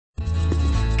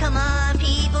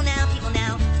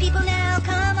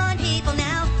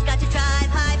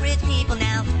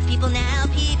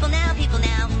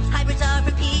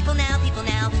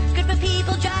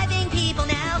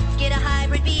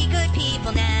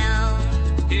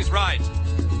He's right.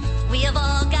 We have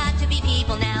all got to be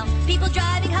people now. People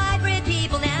driving hybrid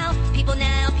people now. People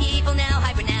now,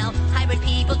 hybrid now. Hybrid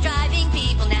people driving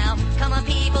people now. Come on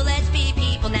people, let's be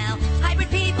people now. Hybrid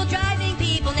people driving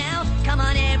people now. Come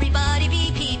on everybody,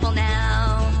 be people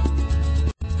now.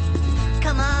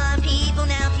 Come on people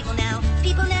now, people now.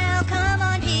 People now, come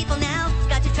on people now.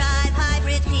 Got to drive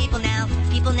hybrids people now.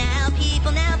 People now,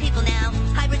 people now, people now.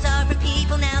 Hybrids are for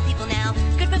people now, people now.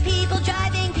 Good for people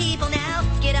driving people now.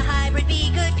 Get a hybrid,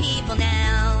 be good people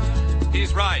now.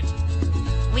 He's right.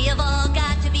 We have all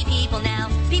got to be people now.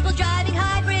 People driving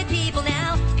hybrid people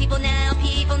now. People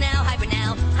now, hybrid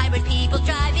now. Hybrid people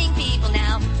driving people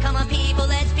now. Come on people,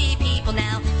 let's be people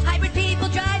now. Hybrid people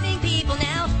driving people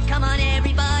now. Come on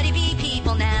everybody, be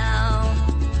people now.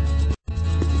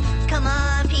 Come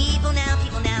on people now,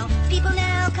 people now. People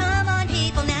now, come on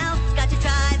people now. Got to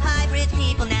drive hybrids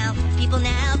people now. People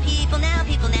now, people now,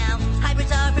 people now.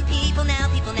 Hybrids are for people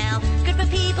now, people now. Good for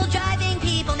people driving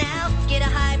people now. Get a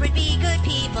hybrid, be good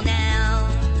people now.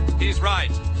 He's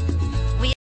right.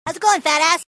 How's it going, fat ass?